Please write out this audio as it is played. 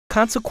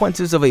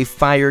Consequences of a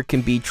fire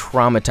can be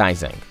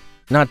traumatizing,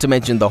 not to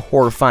mention the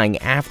horrifying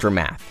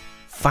aftermath.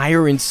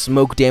 Fire and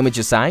smoke damage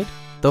aside,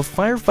 the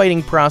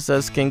firefighting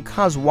process can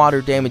cause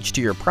water damage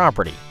to your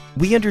property.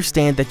 We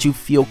understand that you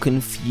feel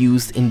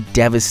confused and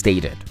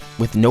devastated,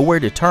 with nowhere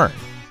to turn.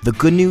 The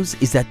good news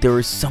is that there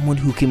is someone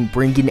who can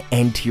bring an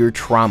end to your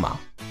trauma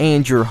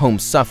and your home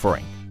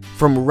suffering,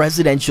 from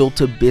residential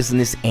to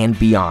business and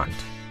beyond.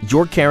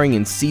 Your caring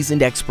and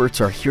seasoned experts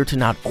are here to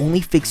not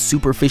only fix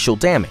superficial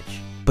damage,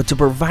 but to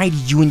provide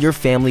you and your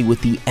family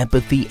with the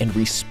empathy and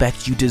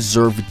respect you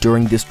deserve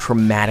during this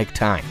traumatic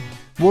time.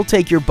 We'll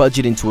take your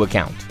budget into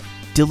account,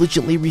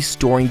 diligently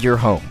restoring your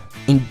home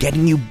and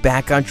getting you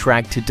back on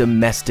track to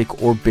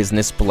domestic or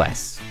business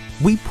bliss.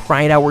 We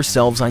pride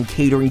ourselves on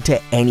catering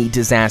to any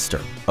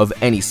disaster of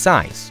any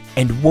size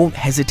and won't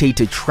hesitate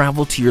to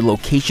travel to your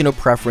location of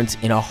preference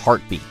in a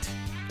heartbeat.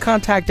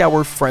 Contact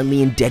our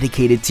friendly and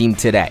dedicated team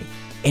today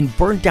and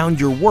burn down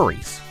your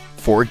worries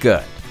for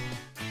good.